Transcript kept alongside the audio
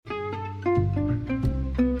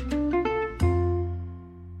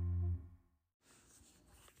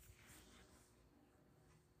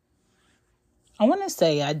want to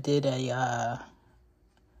say I did a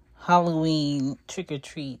Halloween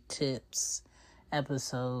trick-or-treat tips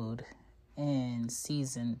episode in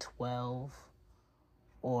season 12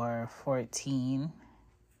 or 14.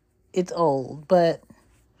 It's old, but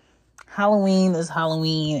Halloween is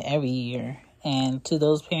Halloween every year. And to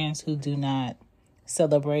those parents who do not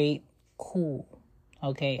celebrate, cool.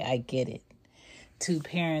 Okay, I get it. To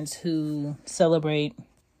parents who celebrate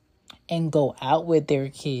and go out with their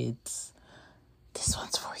kids, this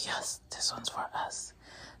one's for us. This one's for us.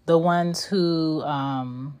 The ones who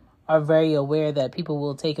are very aware that people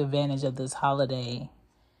will take advantage of this holiday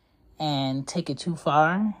and take it too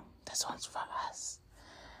far, this one's for us.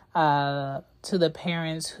 To the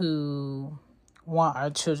parents who want our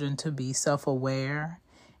children to be self-aware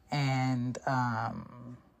and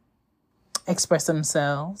express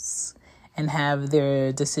themselves and have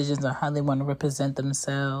their decisions on how they want to represent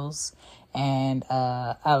themselves and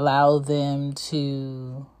allow them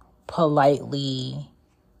to politely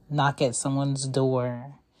knock at someone's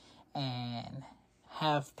door and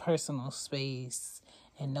have personal space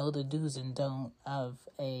and know the do's and don'ts of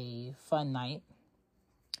a fun night.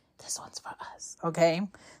 This one's for us, okay?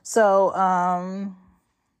 So,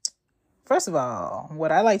 first of all,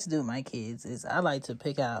 what I like to do with my kids is I like to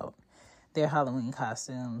pick out their Halloween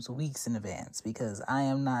costumes weeks in advance because I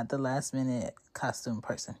am not the last minute costume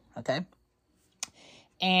person, okay?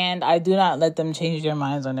 And I do not let them change their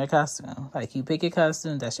minds on their costume. Like, you pick your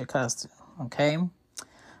costume, that's your costume, okay?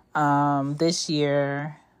 This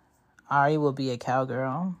year, Ari will be a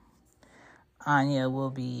cowgirl. Anya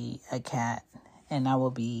will be a cat. And I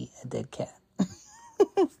will be a dead cat.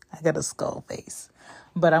 I got a skull face.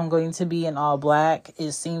 But I'm going to be in all black.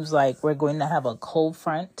 It seems like we're going to have a cold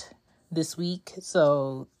front this week.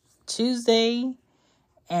 So Tuesday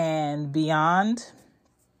and beyond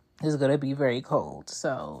is going to be very cold.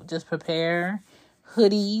 So just prepare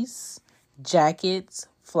hoodies, jackets,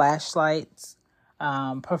 flashlights,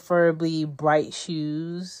 preferably bright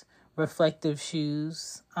shoes, reflective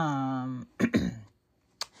shoes.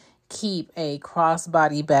 Keep a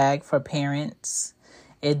crossbody bag for parents.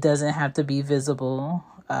 It doesn't have to be visible.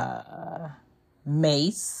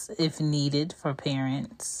 Mace, if needed, for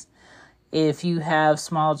parents. If you have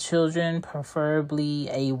small children, preferably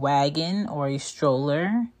a wagon or a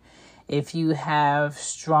stroller. If you have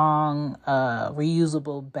strong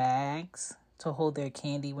reusable bags to hold their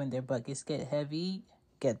candy when their buckets get heavy,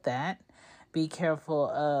 get that. Be careful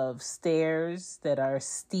of stairs that are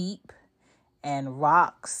steep and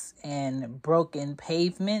rocks and broken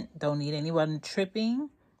pavement. Don't need anyone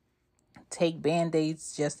tripping. Take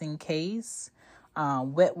Band-Aids just in case.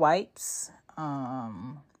 Wet wipes.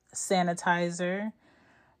 Sanitizer.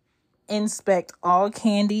 Inspect all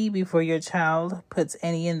candy before your child puts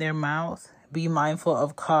any in their mouth. Be mindful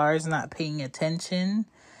of cars not paying attention.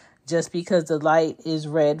 Just because the light is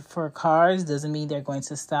red for cars doesn't mean they're going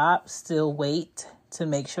to stop. Still wait to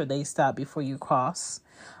make sure they stop before you cross.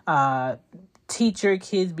 Teach your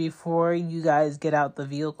kids before you guys get out the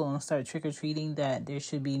vehicle and start trick-or-treating that there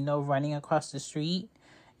should be no running across the street.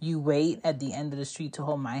 You wait at the end of the street to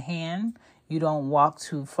hold my hand. You don't walk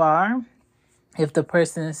too far. If the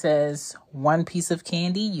person says one piece of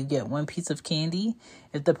candy, you get one piece of candy.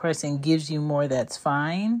 If the person gives you more, that's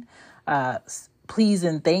fine. Please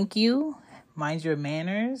and thank you. Mind your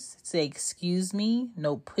manners. Say excuse me.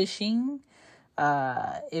 No pushing.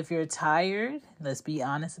 If you're tired, let's be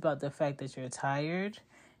honest about the fact that you're tired.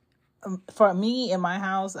 For me, in my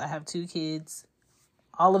house, I have 2 kids.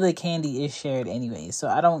 All of the candy is shared anyway. So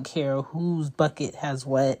I don't care whose bucket has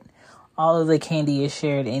what. All of the candy is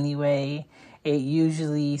shared anyway. It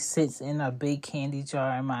usually sits in a big candy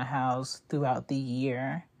jar in my house throughout the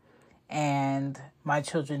year. And my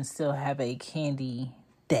children still have a candy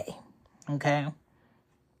day. Okay?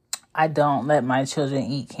 I don't let my children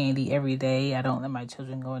eat candy every day. I don't let my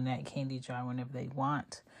children go in that candy jar whenever they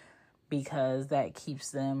want because that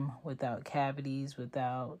keeps them without cavities,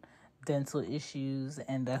 without dental issues,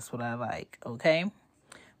 and that's what I like, okay?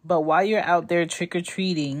 But while you're out there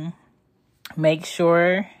trick-or-treating, make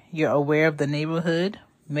sure you're aware of the neighborhood.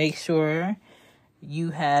 Make sure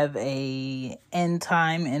you have a end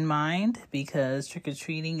time in mind because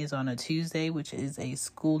trick-or-treating is on a Tuesday, which is a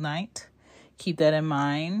school night. Keep that in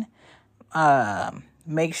mind.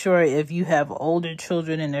 Make sure if you have older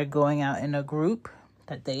children and they're going out in a group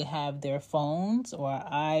that they have their phones or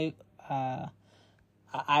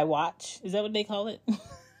iWatch. Is that what they call it?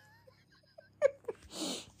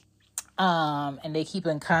 And they keep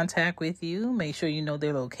in contact with you. Make sure you know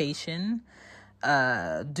their location.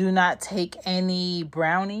 Do not take any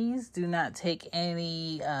brownies. Do not take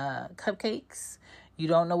any cupcakes. You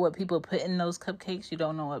don't know what people put in those cupcakes. You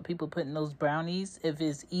don't know what people put in those brownies. If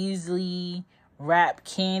it's easily wrapped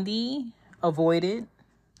candy, avoid it.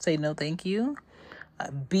 Say no thank you.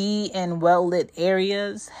 Be in well-lit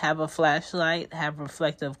areas. Have a flashlight. Have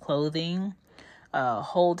reflective clothing.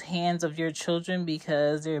 Hold hands of your children,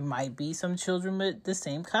 because there might be some children with the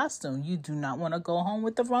same costume. You do not want to go home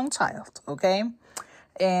with the wrong child, okay?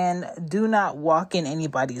 And do not walk in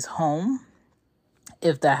anybody's home.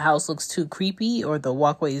 If the house looks too creepy or the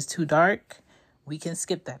walkway is too dark, we can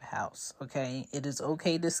skip that house, okay? It is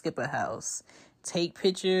okay to skip a house. Take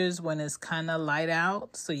pictures when it's kind of light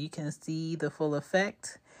out so you can see the full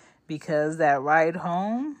effect, because that ride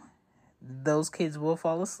home, those kids will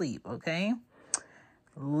fall asleep, okay?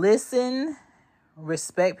 Listen,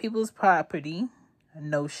 respect people's property.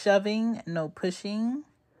 No shoving, no pushing.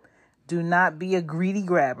 Do not be a greedy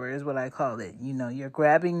grabber is what I call it. You're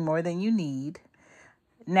grabbing more than you need.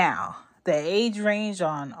 Now, the age range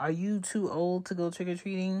on, are you too old to go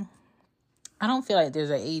trick-or-treating? I don't feel like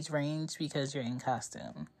there's an age range because you're in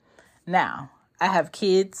costume. Now, I have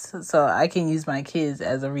kids, so I can use my kids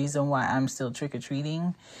as a reason why I'm still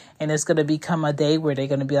trick-or-treating. And it's going to become a day where they're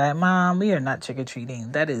going to be like, Mom, we are not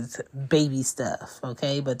trick-or-treating. That is baby stuff,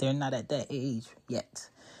 okay? But they're not at that age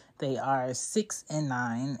yet. They are 6 and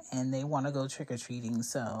 9, and they want to go trick-or-treating,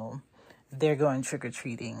 so they're going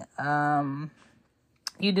trick-or-treating.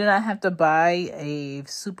 You do not have to buy a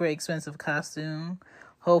super expensive costume.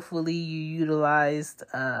 Hopefully you utilized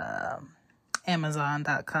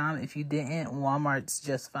Amazon.com. If you didn't, Walmart's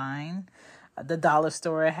just fine. The dollar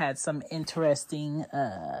store had some interesting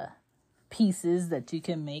pieces that you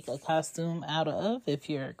can make a costume out of if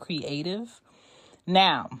you're creative.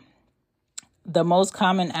 Now, the most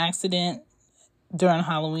common accident during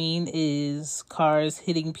Halloween is cars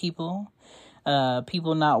hitting people,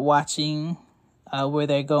 people not watching where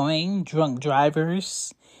they're going, drunk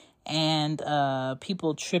drivers, and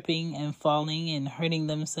people tripping and falling and hurting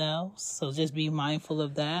themselves. So just be mindful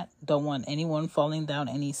of that. Don't want anyone falling down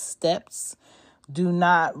any steps. Do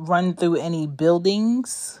not run through any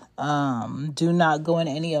buildings. Do not go in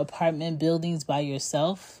any apartment buildings by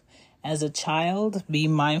yourself. As a child, be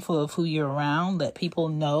mindful of who you're around. Let people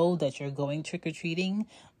know that you're going trick-or-treating.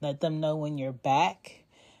 Let them know when you're back.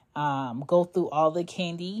 Go through all the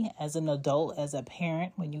candy as an adult, as a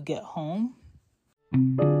parent, when you get home.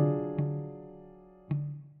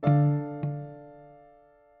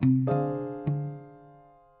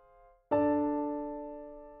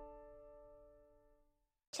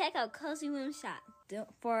 Check out Cozy Womb Shop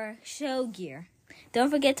for show gear. Don't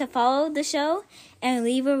forget to follow the show and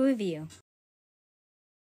leave a review.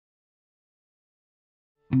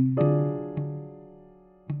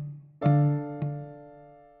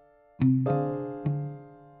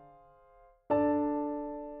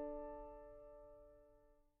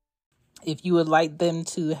 If you would like them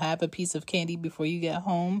to have a piece of candy before you get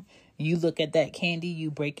home, you look at that candy,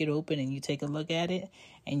 you break it open and you take a look at it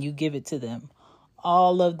and you give it to them.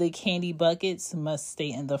 All of the candy buckets must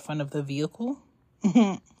stay in the front of the vehicle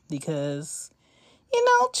because,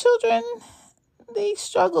 children, they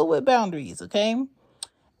struggle with boundaries, okay?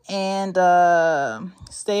 And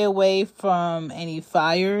stay away from any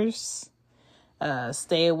fires.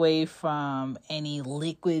 Stay away from any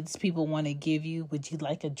liquids people want to give you. Would you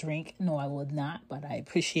like a drink? No, I would not, but I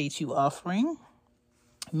appreciate you offering.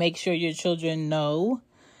 Make sure your children know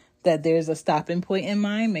that there's a stopping point in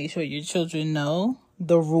mind. Make sure your children know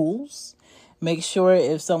the rules. Make sure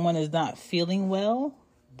if someone is not feeling well,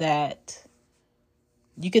 that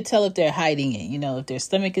you could tell if they're hiding it. If their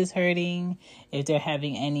stomach is hurting, if they're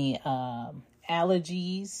having any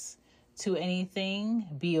allergies to anything,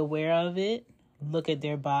 be aware of it. Look at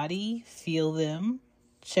their body, feel them,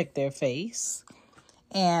 check their face.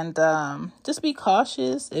 And just be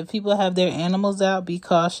cautious. If people have their animals out, be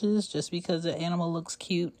cautious. Just because the animal looks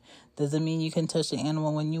cute doesn't mean you can touch the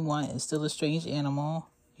animal when you want. It's still a strange animal.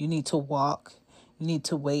 You need to walk. You need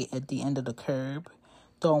to wait at the end of the curb.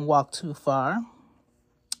 Don't walk too far.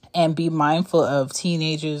 And be mindful of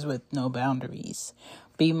teenagers with no boundaries.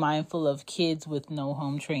 Be mindful of kids with no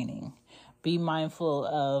home training. Be mindful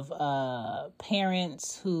of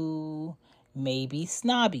parents who may be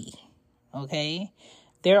snobby, okay?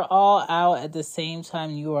 They're all out at the same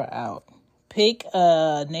time you are out. Pick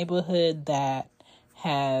a neighborhood that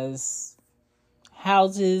has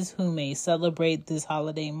houses who may celebrate this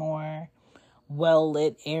holiday more,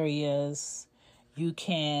 well-lit areas. You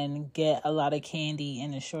can get a lot of candy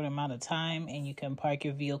in a short amount of time, and you can park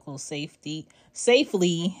your vehicle safely,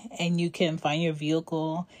 and you can find your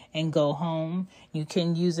vehicle and go home. You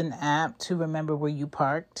can use an app to remember where you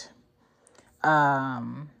parked.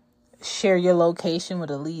 share your location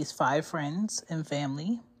with at least 5 friends and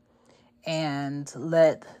family. And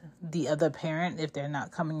let the other parent, if they're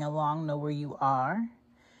not coming along, know where you are.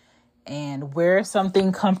 And wear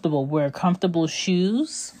something comfortable. Wear comfortable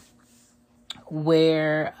shoes.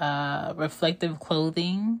 Wear reflective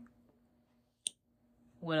clothing.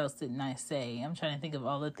 What else didn't I say? I'm trying to think of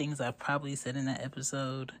all the things I probably said in that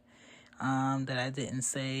episode that I didn't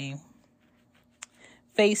say.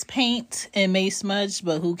 Face paint, it may smudge,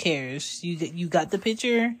 but who cares? You got the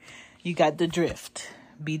picture. You got the drift.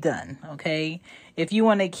 Be done, okay? If you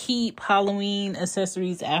want to keep Halloween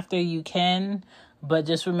accessories after, you can, but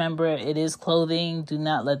just remember, it is clothing. Do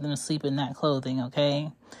not let them sleep in that clothing,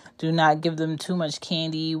 okay? Do not give them too much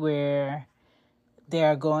candy where they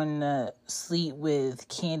are going to sleep with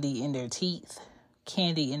candy in their teeth,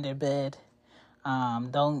 candy in their bed.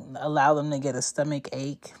 Don't allow them to get a stomach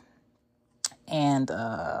ache. And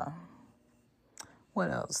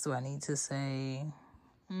what else do I need to say?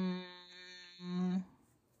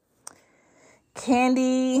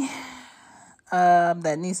 Candy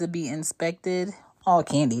that needs to be inspected. All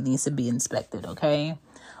candy needs to be inspected, okay?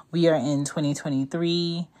 We are in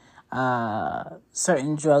 2023.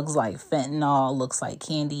 Certain drugs like fentanyl looks like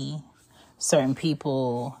candy. Certain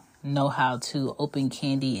people know how to open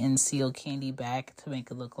candy and seal candy back to make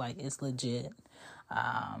it look like it's legit.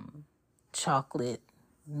 Chocolate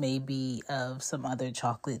may be of some other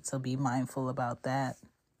chocolate, so be mindful about that.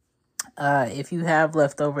 If you have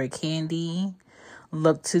leftover candy,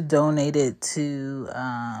 look to donate it to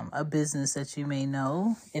a business that you may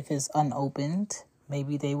know. If it's unopened,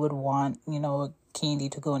 maybe they would want, candy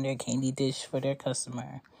to go in their candy dish for their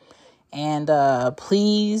customer. And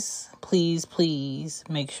please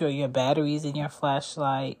make sure your batteries in your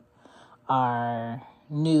flashlight are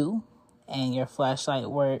new and your flashlight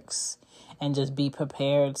works. And just be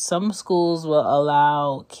prepared. Some schools will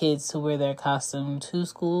allow kids to wear their costume to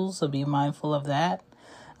school, so be mindful of that.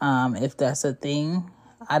 If that's a thing.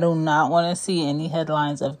 I do not want to see any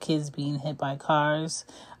headlines of kids being hit by cars.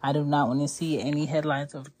 I do not want to see any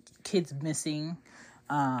headlines of kids missing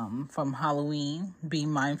from Halloween. Be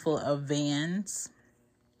mindful of vans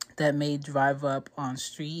that may drive up on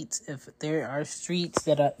streets. If there are streets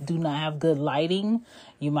that do not have good lighting,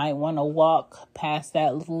 you might want to walk past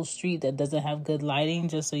that little street that doesn't have good lighting,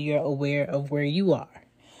 just so you're aware of where you are.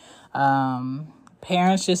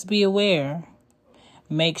 Parents, just be aware.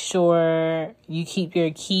 Make sure you keep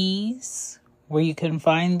your keys where you can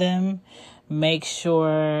find them. Make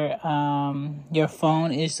sure your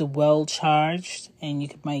phone is well charged, and you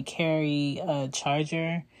might carry a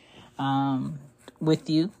charger with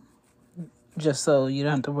you, just so you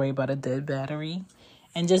don't have to worry about a dead battery.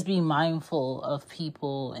 And just be mindful of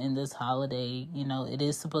people in this holiday. It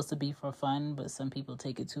is supposed to be for fun, but some people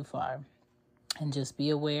take it too far. And just be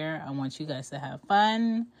aware. I want you guys to have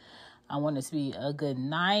fun. I want it to be a good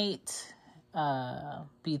night.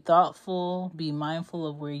 Be thoughtful. Be mindful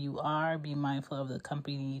of where you are. Be mindful of the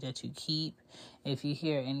company that you keep. If you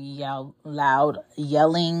hear any loud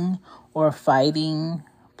yelling or fighting,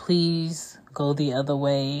 please go the other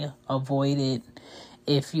way. Avoid it.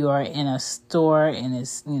 If you are in a store and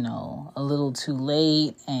it's, a little too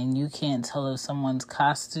late and you can't tell if someone's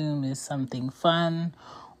costume is something fun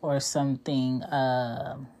or something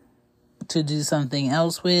to do something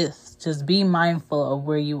else with, just be mindful of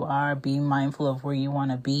where you are. Be mindful of where you want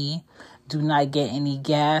to be. Do not get any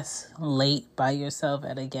gas late by yourself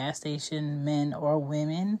at a gas station, men or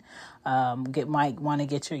women. Might want to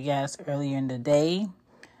get your gas earlier in the day.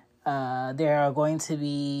 There are going to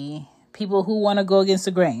be people who want to go against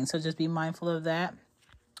the grain, so just be mindful of that.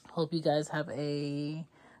 Hope you guys have a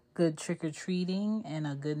good trick-or-treating and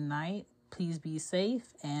a good night. Please be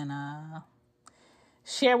safe and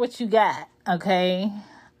share what you got, okay?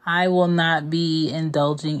 I will not be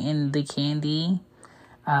indulging in the candy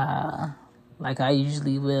like I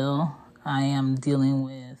usually will. I am dealing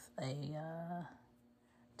with a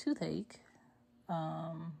toothache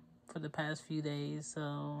for the past few days,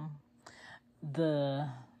 so the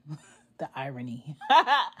irony.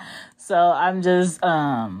 So I'm just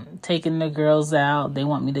taking the girls out. They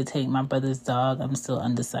want me to take my brother's dog. I'm still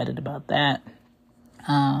undecided about that.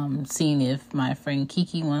 Seeing if my friend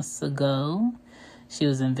Kiki wants to go. She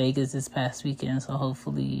was in Vegas this past weekend, so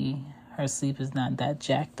hopefully her sleep is not that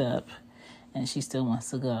jacked up and she still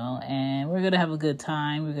wants to go. And we're going to have a good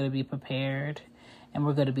time. We're going to be prepared and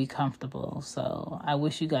we're going to be comfortable. So I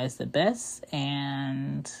wish you guys the best,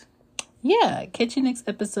 and yeah, catch you next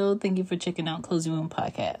episode. Thank you for checking out Cozy Womb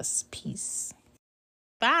Podcast. Peace.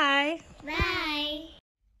 Bye. Bye.